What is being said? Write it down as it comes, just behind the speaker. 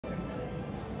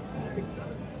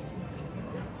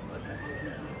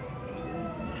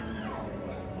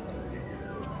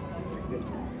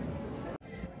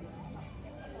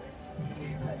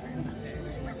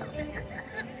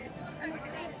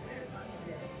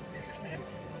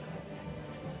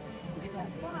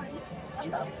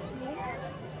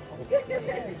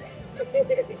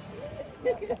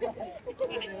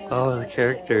Oh, the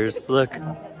characters. Look.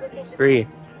 3.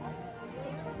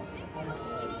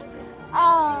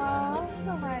 Oh,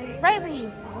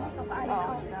 Riley.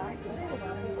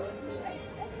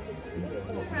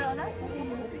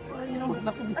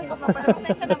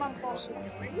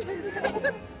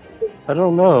 I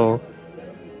don't know.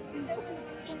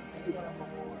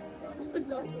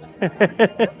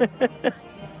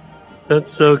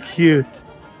 That's so cute.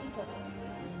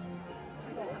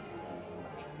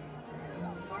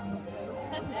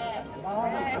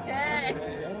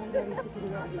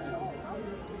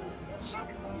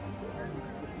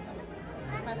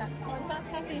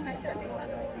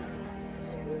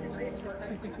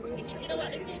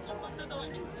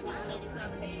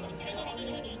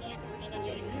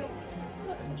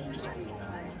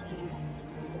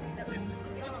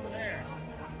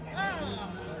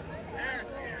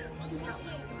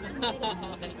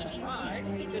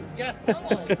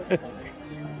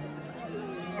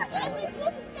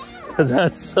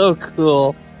 That's so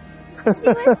cool. She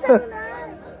was so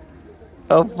nice.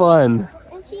 How fun.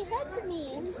 And she hugged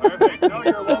me. Perfect. No,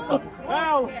 you're welcome.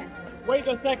 Now, wait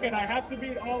a second. I have to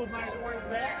meet all of my boys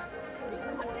there.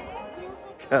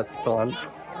 That's fun.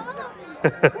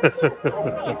 It's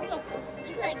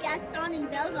like Gaston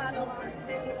and Belle got along.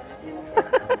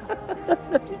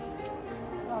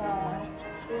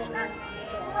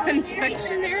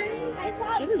 Confectionery? I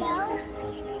thought Belle.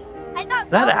 Is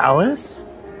that Alice?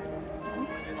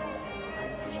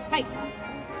 Hi.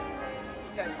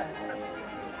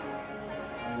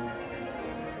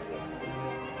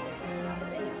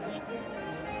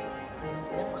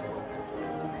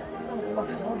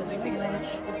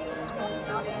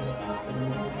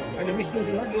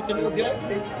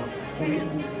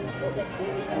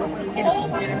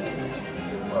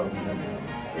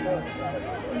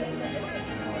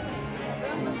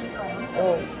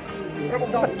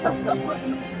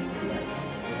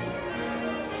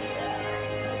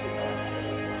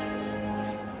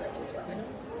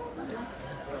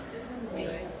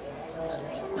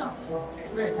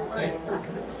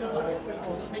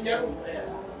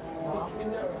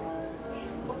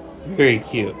 Very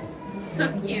cute. So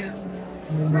cute.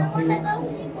 We're one of those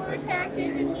super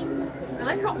characters in English. I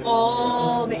like how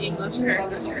all the English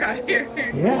characters are out here.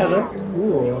 Yeah, that's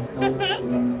cool.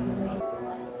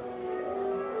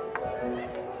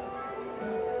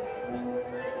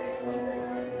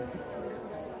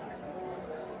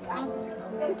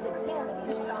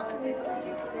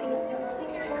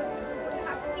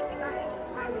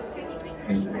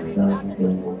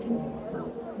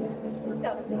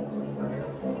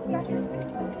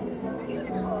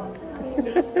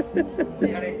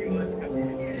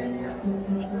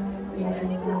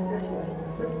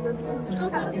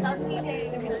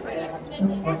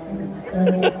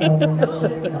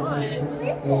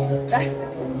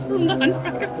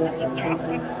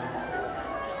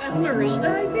 Esmeralda,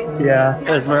 I think? Yeah,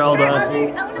 Esmeralda. I want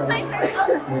to find her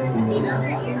the other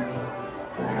ear.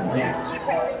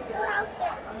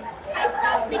 I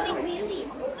saw Sleeping Beauty.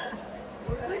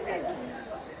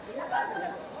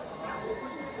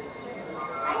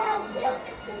 I have two.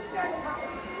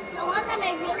 The one that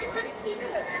I really want to see.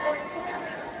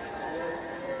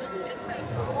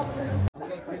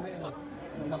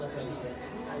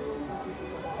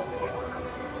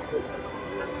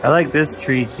 I like this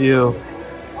tree too.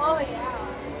 Oh yeah.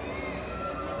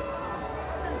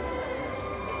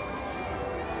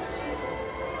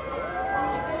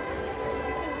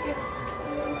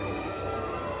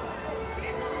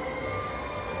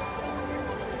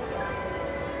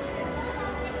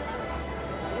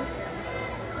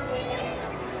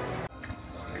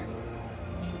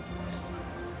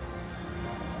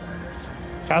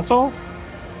 Castle?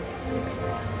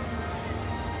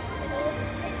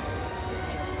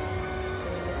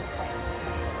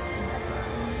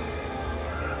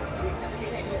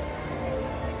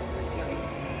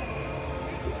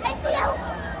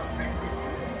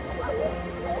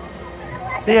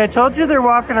 See, I told you they're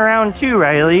walking around too,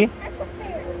 Riley. That's a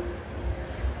fair.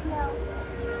 No.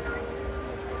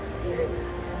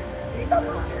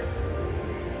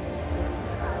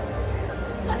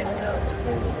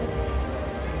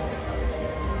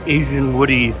 Asian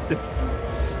Woody.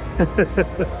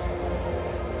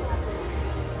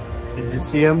 Did you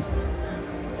see him?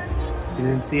 You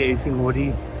didn't see Asian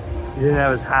Woody? He didn't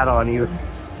have his hat on either.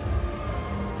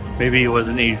 Maybe he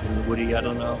wasn't Asian, Woody, I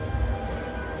don't know.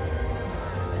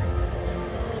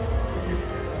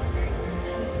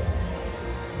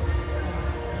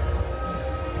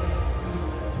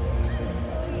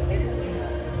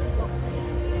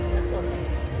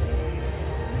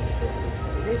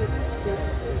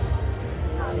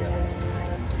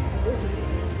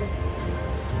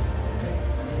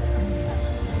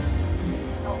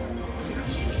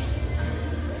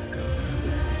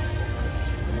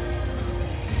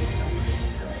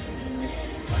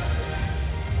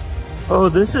 Oh,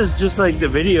 this is just like the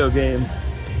video game.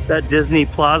 That Disney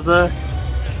Plaza.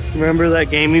 Remember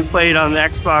that game you played on the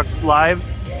Xbox Live?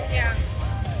 Yeah.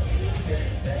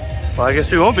 Well, I guess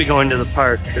we won't be going to the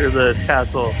park or the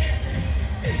castle.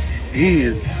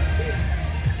 Jeez.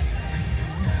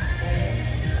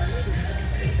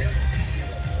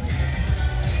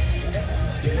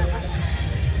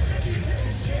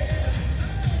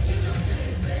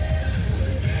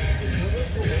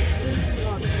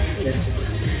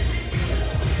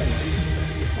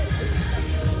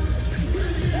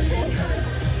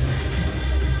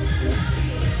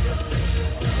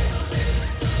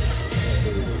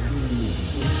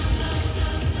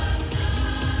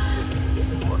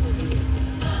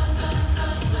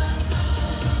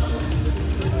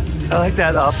 I like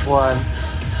that up one.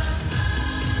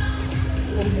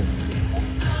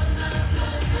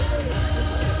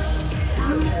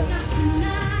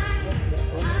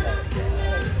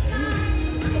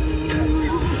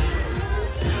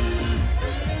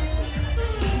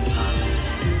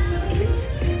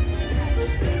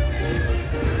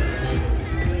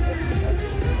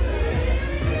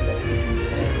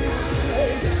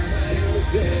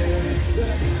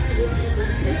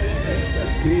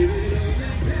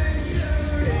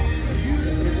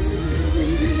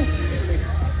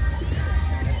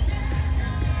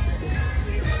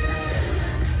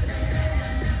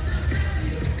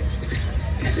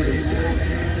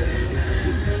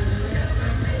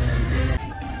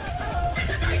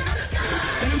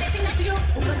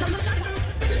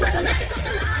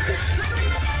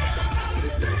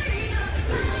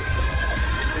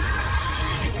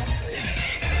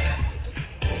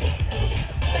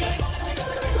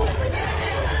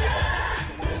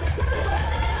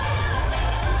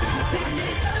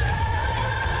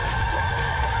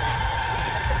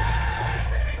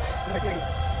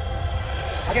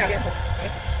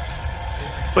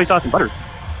 Soy sauce and butter.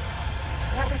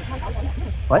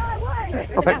 What?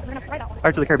 Okay.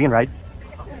 Pirates of the Caribbean ride.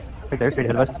 Right there, straight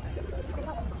ahead of us.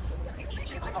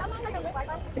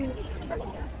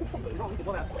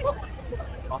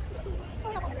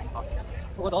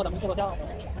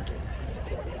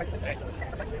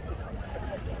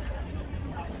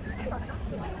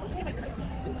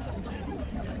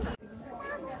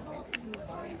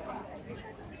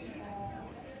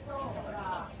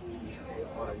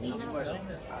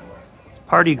 It's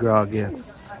party grog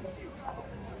gifts.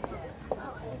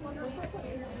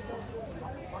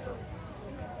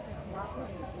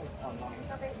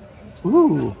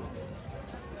 Ooh.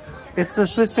 It's the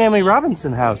Swiss Family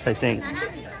Robinson house, I think.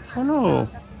 Oh no.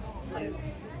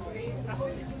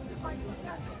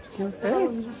 Okay.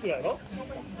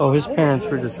 Oh, his parents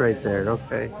were just right there.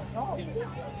 Okay.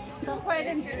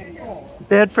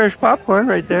 They had fresh popcorn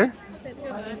right there.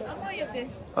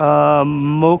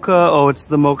 Mocha. Oh, it's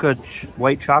the mocha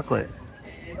white chocolate.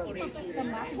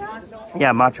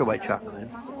 Yeah, matcha white chocolate.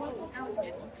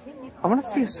 I want to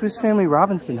see if Swiss Family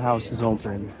Robinson house is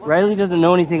open. Riley doesn't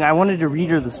know anything. I wanted to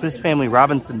read her the Swiss Family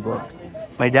Robinson book.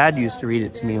 My dad used to read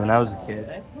it to me when I was a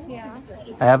kid. Yeah.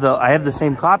 I have the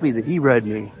same copy that he read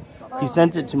me. He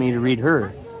sent it to me to read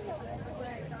her.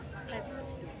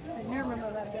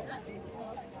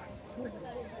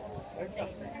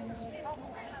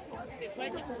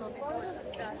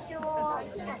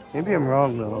 Maybe I'm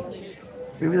wrong though.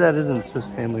 Maybe that isn't Swiss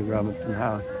Family Robinson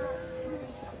house.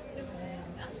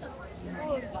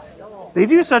 They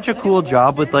do such a cool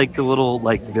job with like the little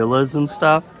like villas and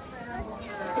stuff.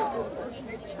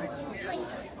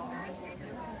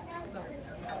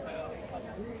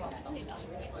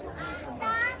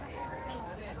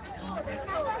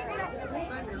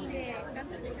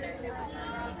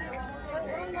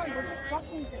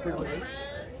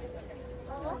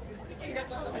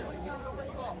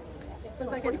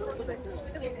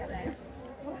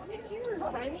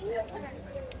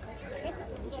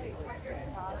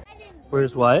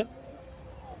 Where's what?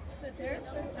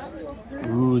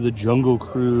 Ooh, the Jungle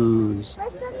Cruise.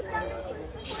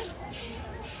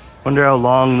 Wonder how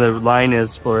long the line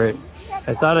is for it.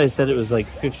 I thought I said it was like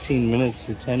 15 minutes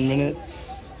or 10 minutes.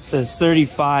 It says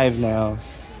 35 now.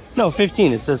 No,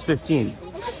 15. It says 15.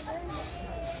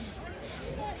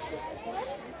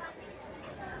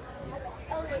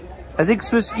 I think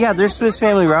Swiss, yeah, there's Swiss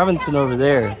Family Robinson over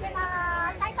there.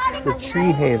 The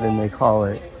Tree Haven, they call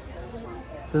it.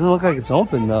 Doesn't look like it's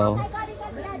open, though.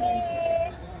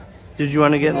 Did you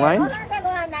want to get in line?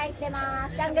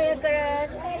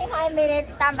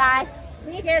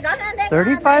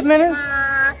 35 minutes?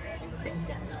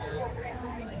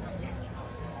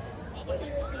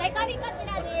 最後尾こち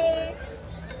らです。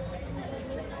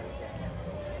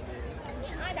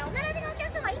はい、でお並びのお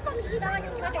客様、一歩右側に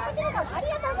行きましょう。こちらどうもあり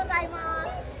がとうございます。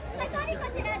最後尾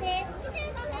こちらです。25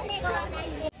分でご案内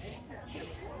です。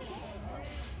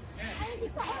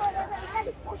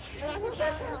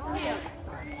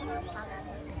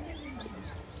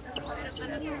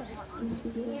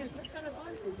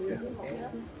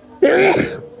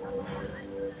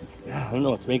I don't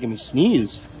know what's making me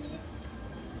sneeze.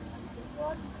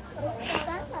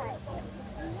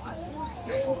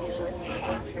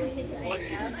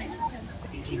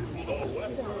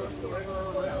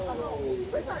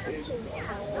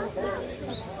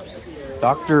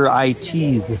 Dr.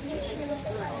 IT.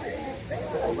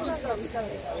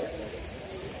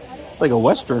 Like a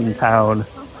western town.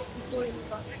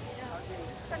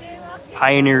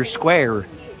 Pioneer Square.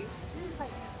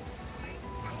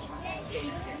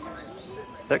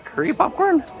 Is that curry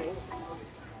popcorn?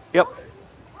 Yep. Is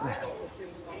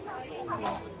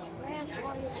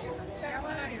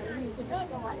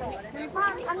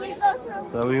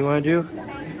that what you want to do?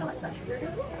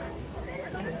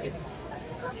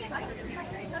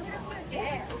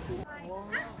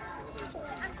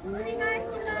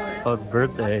 Oh, it's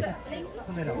birthday.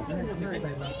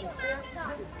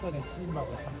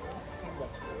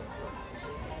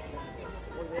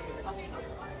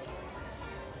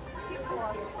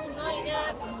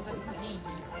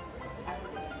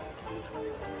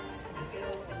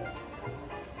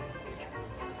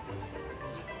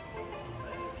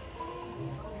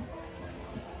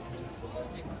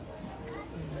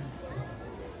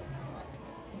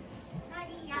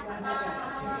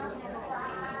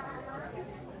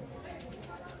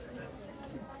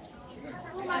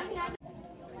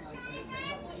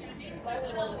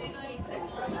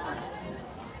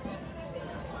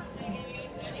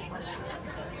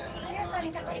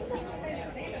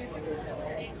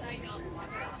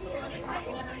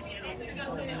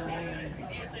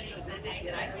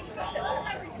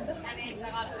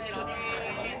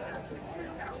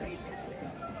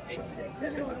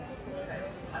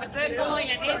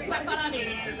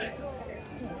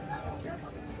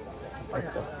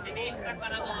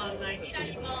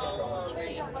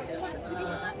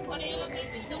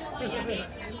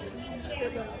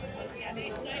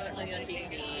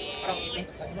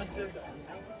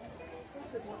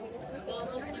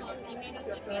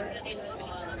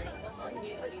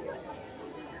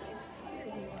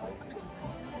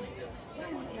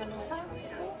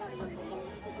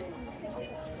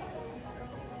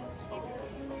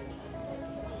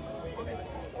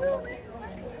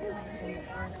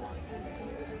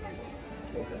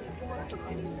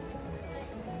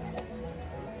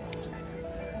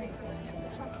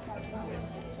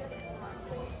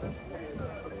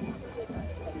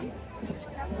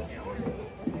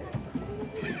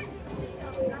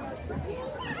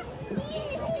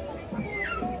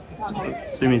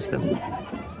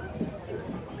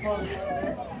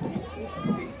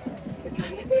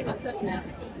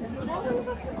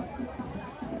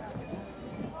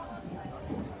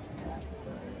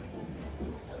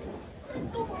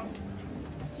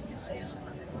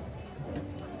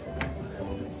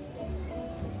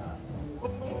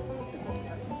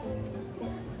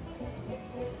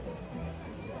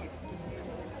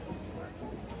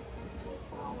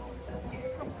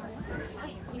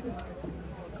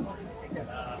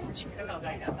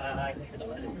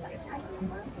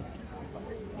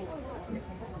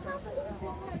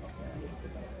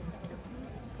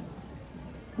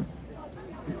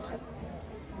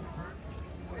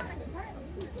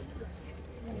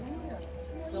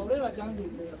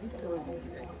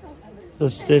 The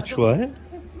Stitch what?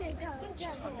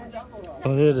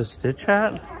 Oh, they had a Stitch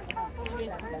hat?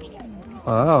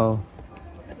 Wow.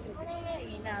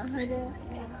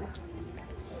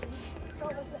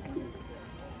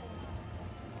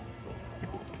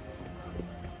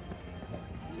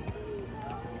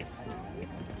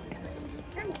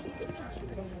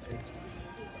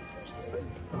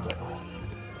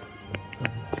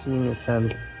 Seeing with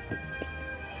him.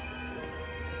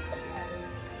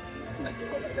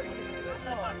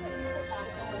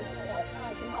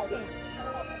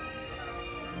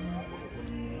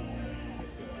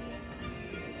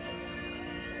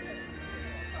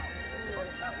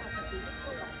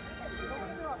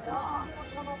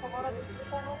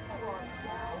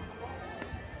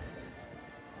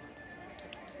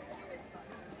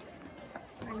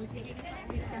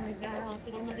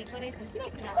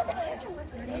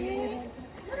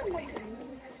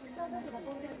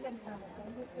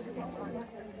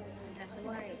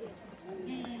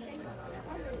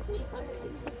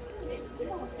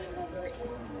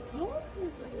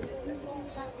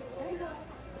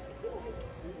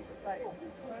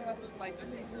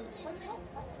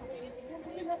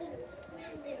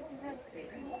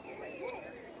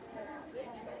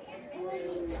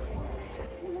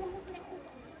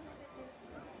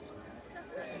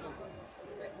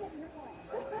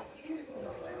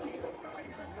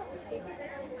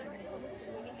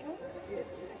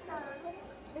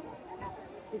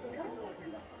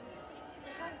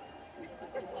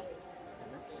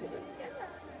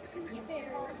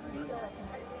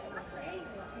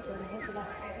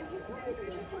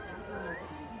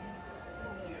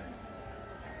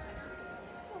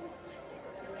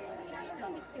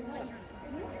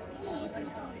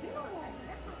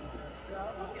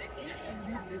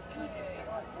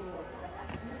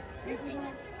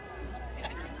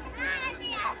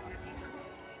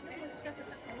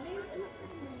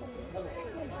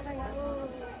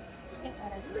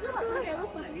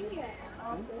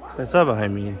 I saw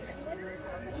behind me.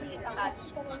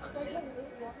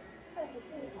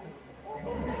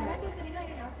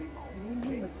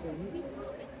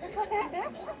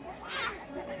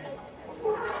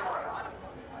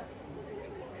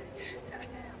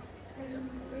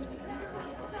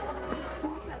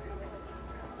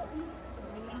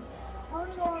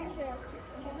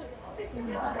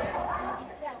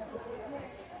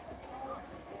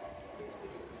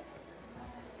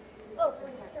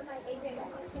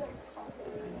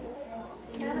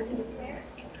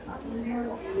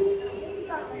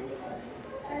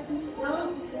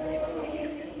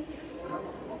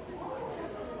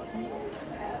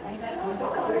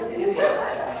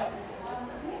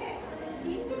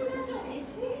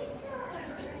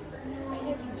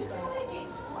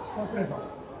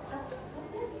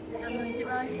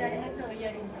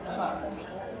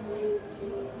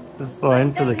 This is the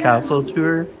line for the castle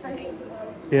tour.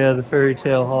 Yeah, the fairy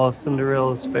tale hall,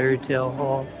 Cinderella's fairy tale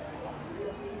hall.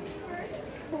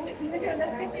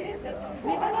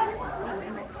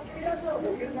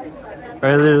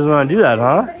 Riley doesn't want to do that,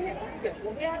 huh?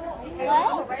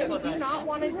 Do you not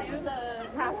want to do the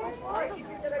castle?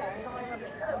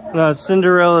 No, it's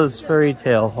Cinderella's fairy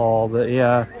tale hall, but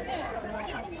yeah.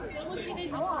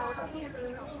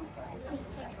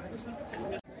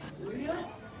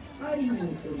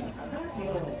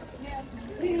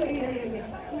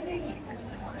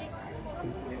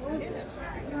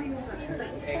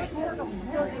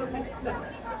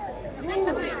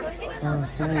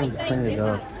 Turn it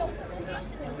up.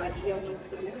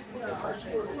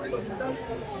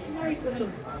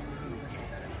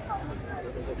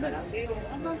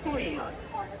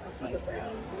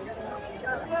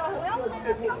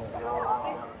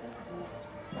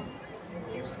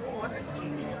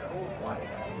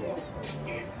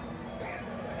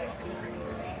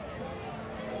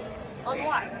 On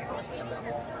what?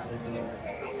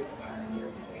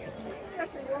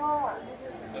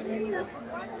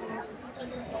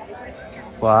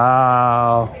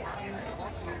 Wow.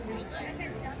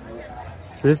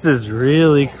 This is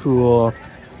really cool.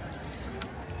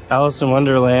 Alice in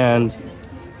Wonderland.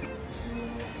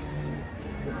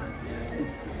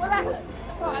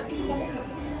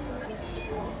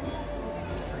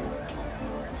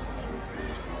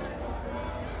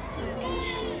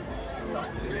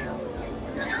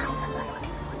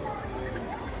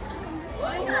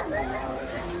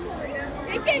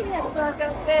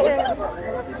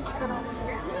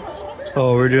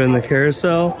 Oh, we're doing the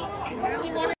carousel?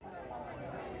 I'm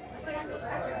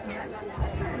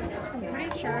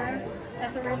pretty sure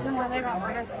that the reason why they got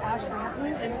rid of Splash Mountain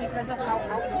is because of how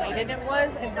outdated it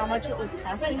was and how much it was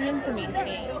costing them to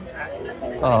maintain.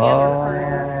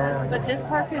 Oh. But this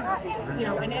park is, you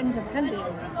know, an independent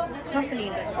company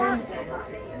that owns it.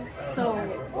 So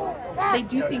they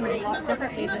do things a lot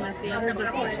differently than at the other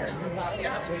Disney parks.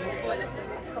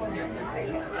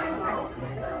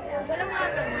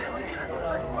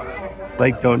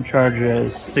 Like, don't charge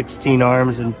us 16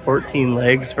 arms and 14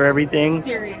 legs for everything.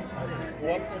 Seriously.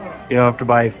 You don't have to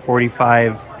buy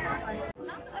 45.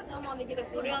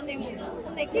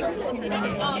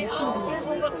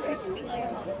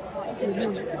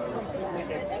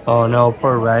 Oh no,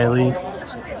 poor Riley.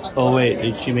 Oh wait,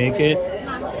 did she make it?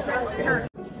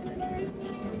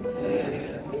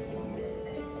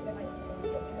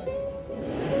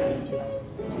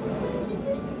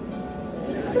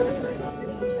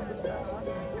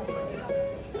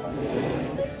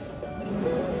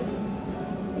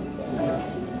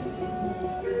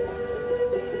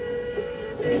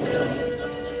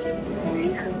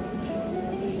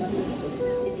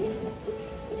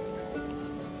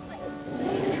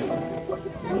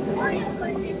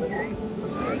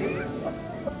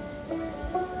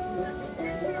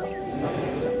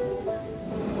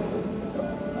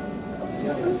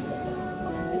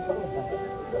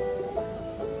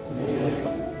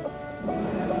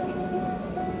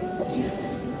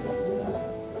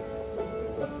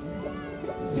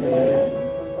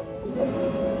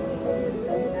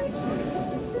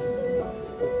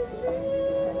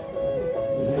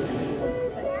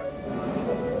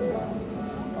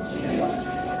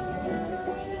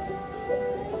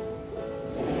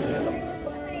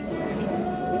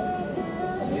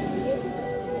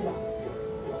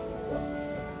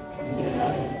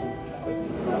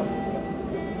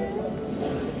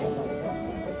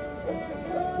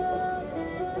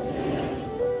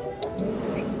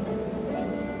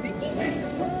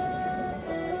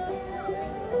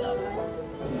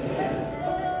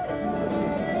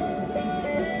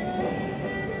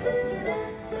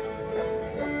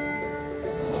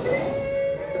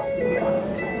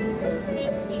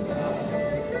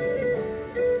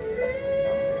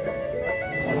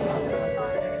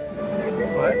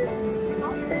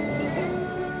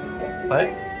 What?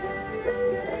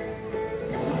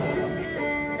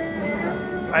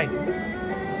 Hi.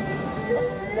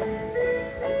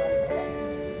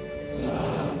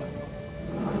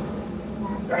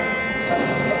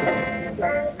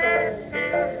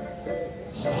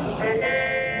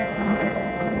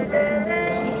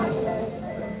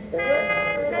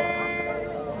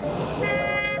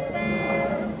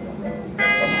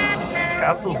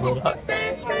 Castle's lit up.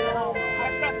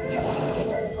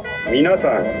 皆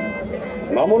さん、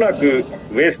まもなく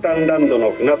ウエスタンランド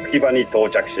の船着き場に到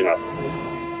着します。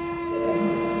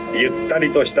ゆった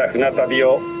りとした船旅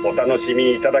をお楽し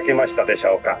みいただけましたでし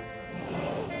ょうか。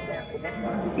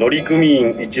乗組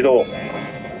員一同、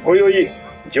今宵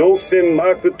蒸気船マ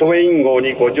ーク・トウェイン号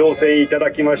にご乗船いた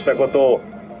だきましたことを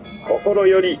心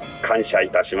より感謝い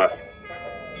たします。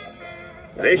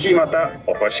ぜひまた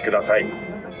お越しください。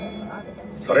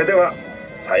それでは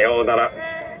さようなら。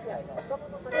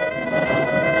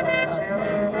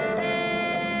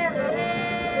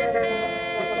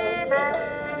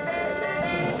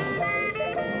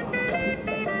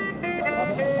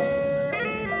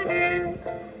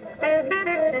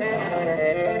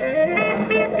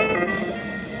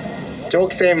蒸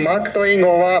気船マークトウェイン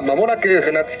号はまもなく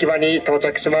船着き場に到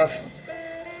着します。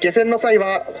下船の際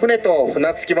は船と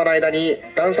船着き場の間に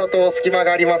段差と隙間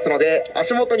がありますので、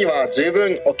足元には十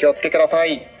分お気をつけくださ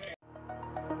い。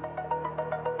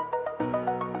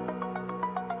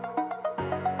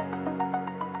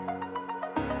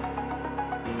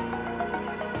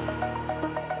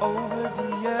Over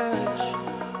the edge,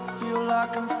 feel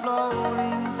like I'm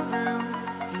floating through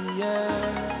the air.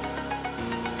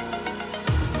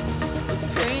 The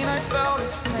pain I felt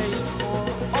is paid for,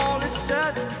 all is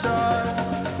said and done.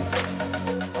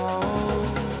 Oh,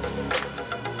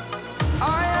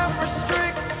 I am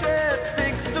restricted,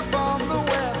 fixed upon the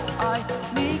web. I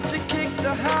need to kick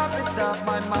the habit that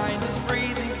my mind is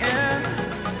breathing in.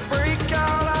 Break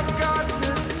out, I've got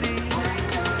to see.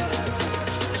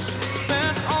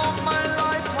 Spent all my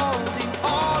life holding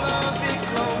all of it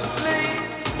closely.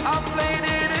 I played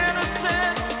it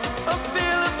innocent, a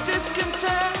feel of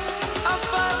discontent. I'm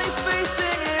finally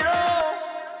facing it all,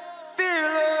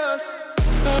 fearless.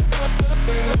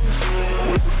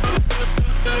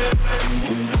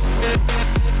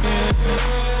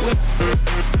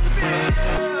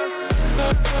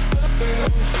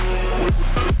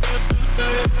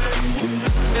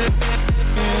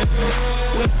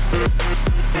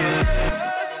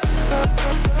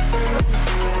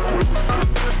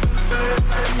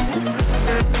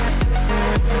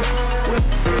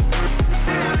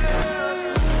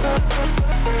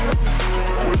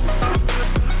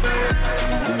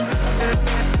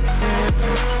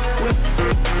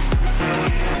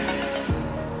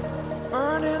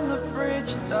 Burning the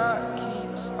bridge that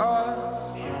keeps us.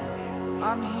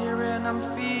 I'm here and I'm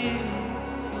feeling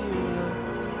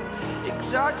fearless.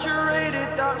 Exaggerated,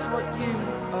 that's what you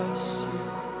assume.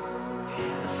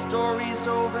 The story's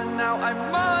over now, I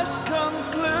must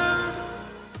conclude.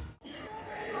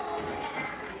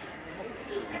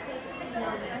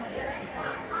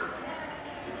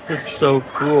 This is so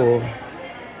cool.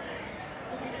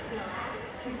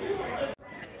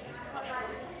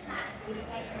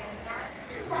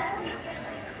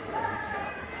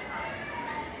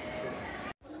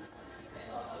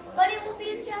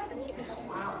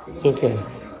 It's okay.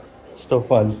 It's still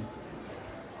fun.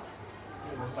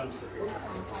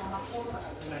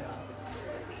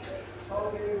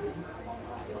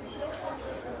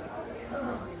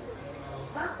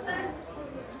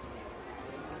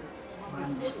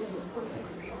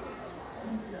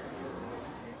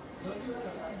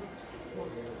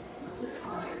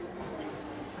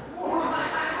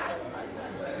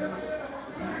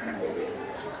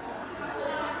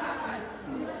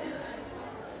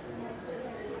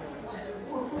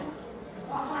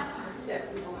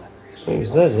 Wait,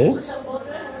 is that it?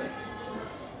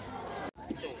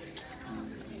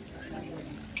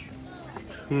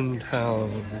 Town.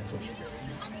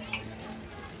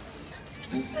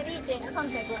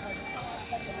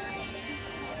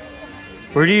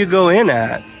 Where do you go in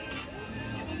at?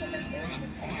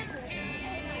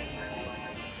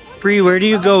 Bree, where do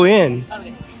you go in?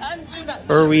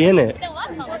 Or are we in it?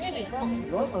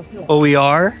 Oh, we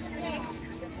are?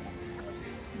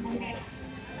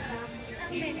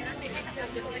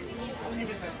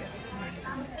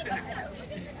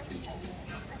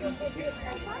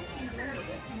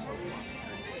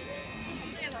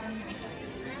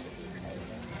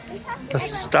 A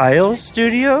style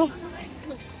studio?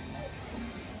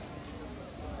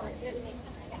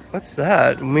 What's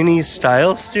that? Mini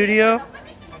style studio?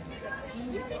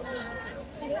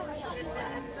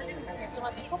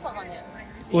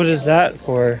 What is that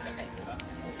for?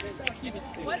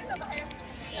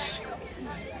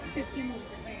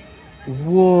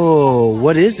 Whoa,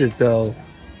 what is it though?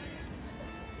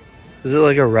 Is it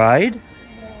like a ride?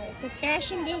 It's a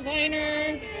fashion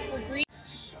designer.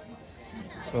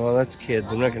 Oh, that's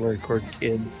kids. I'm not going to record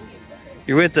kids.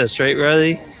 You're with us, right,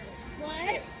 Riley?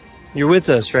 What? You're with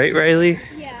us, right, Riley?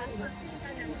 Yeah.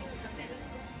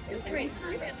 They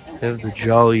have the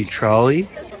Jolly Trolley.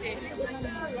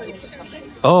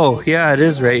 Oh, yeah, it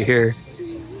is right here.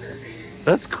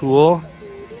 That's cool.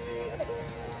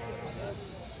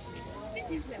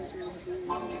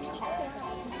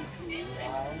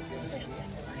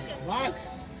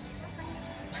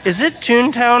 Is it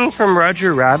Toontown from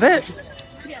Roger Rabbit?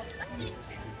 Yes.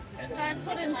 That's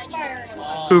what inspired it.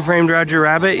 Who Framed Roger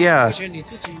Rabbit? Yeah.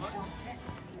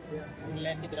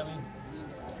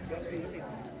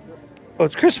 Oh,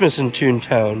 it's Christmas in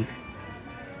Toontown.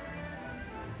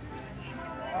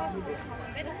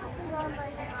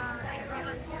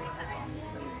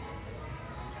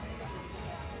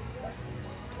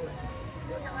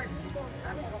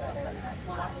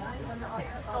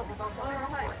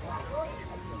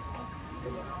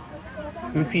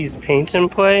 Goofy's Paint and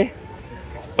Play?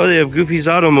 Oh, they have Goofy's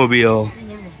Automobile.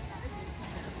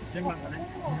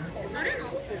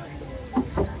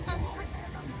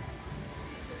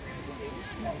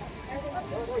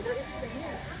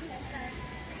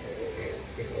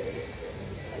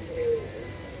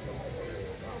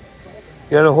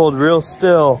 You gotta hold real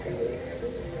still.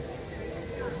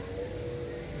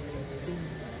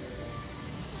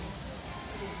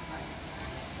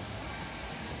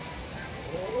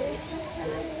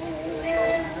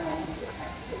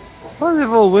 Oh, they have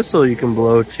a little whistle you can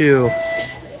blow too.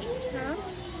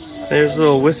 There's a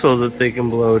little whistle that they can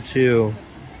blow too.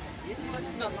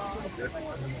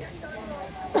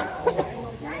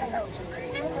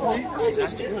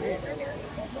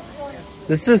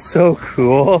 This is so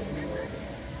cool.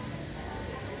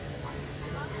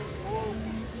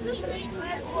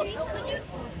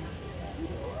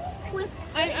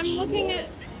 I'm looking at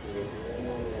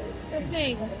the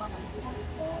thing.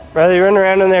 Riley, run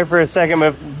around in there for a second,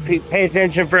 but pay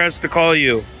attention for us to call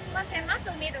you.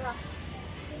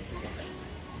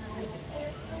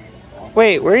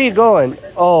 Wait, where are you going?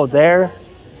 Oh, there?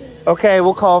 Okay,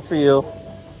 we'll call for you.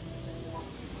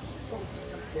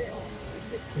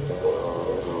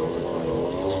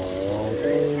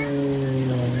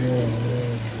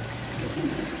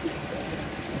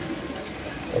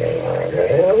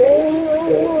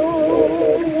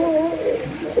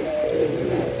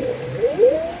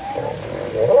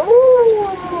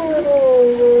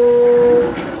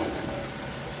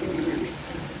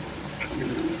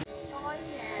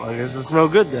 Well, I guess it's no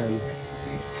good then.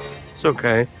 It's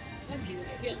okay.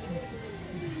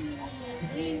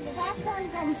 The popcorn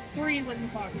comes free when you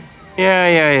talk.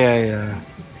 Yeah.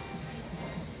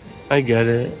 I get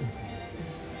it.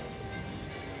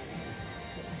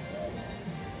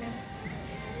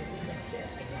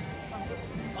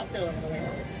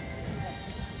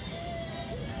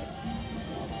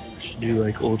 Should do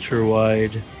like ultra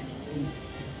wide.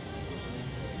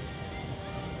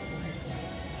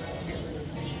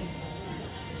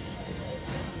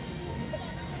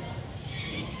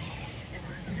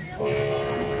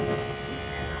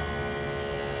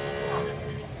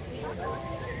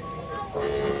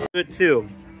 Do it too.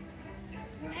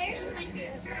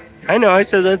 I know. I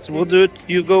said we'll do it.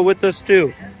 You go with us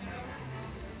too.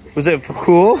 Was it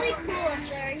cool? Really cool up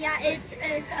there. Yeah, it's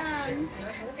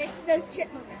those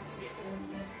chipmunks.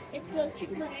 It's those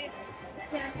chipmunks.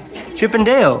 Yeah, Chip and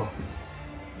Dale.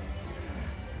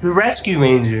 The Rescue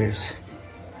Rangers.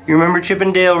 You remember Chip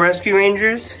and Dale Rescue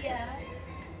Rangers? Yeah.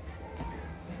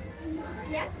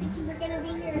 Yeah, thinking we're gonna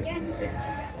be here again.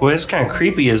 Well, it's kind of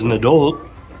creepy as an adult.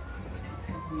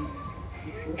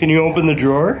 Can you open the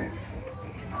drawer?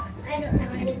 I don't know.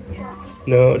 I didn't know.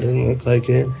 No, it doesn't look like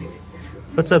it.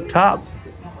 What's up top?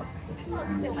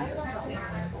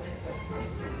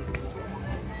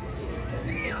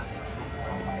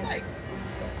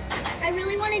 I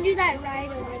really want to do that ride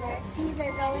over there. See,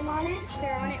 they're going on it.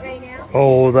 They're on it right now.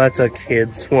 Oh, that's a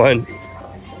kid's one.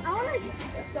 I want to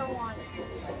go on it.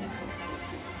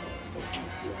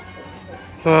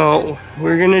 Well,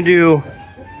 we're gonna do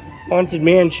Haunted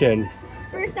Mansion.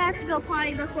 First, I have to go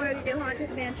potty before we do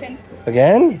Haunted Mansion.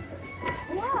 Again?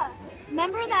 Yeah.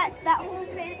 Remember that whole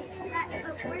thing?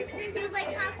 Where it was like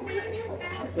halfway through?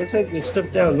 Looks like there's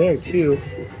stuff down there too.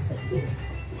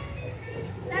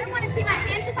 I don't want to see my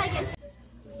hands if I get.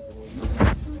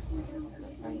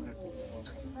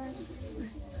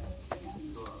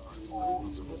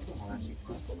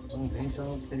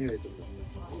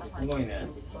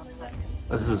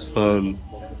 This is fun.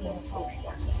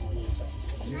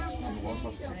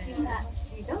 次は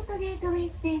リゾートゲートウェイ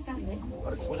ステーションです。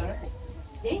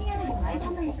JR 舞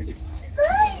浜駅。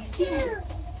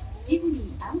ディズニ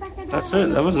ーアンバサダー。 That's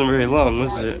it. That wasn't very long,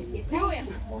 was it?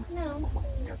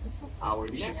 Our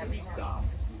next stop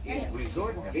is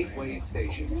Resort Gateway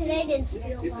Station. Today didn't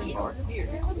feel Disembark here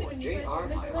for JR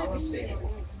Miami Station.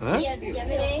 Huh? Today didn't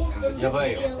feel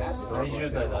like a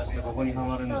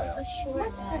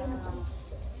short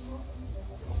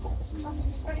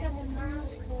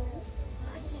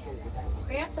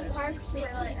We have to park for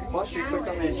like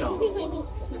an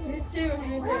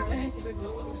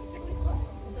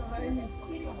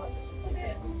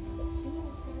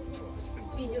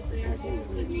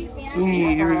Here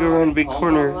we go around a big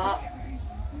corner.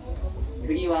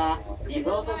 次はリ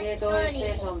ゾートゲートウェイス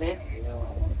テーションです。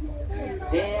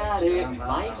JR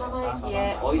舞浜駅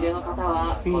へおいでの方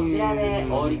はこちらで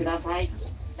お降りください。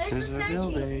There's our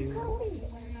building.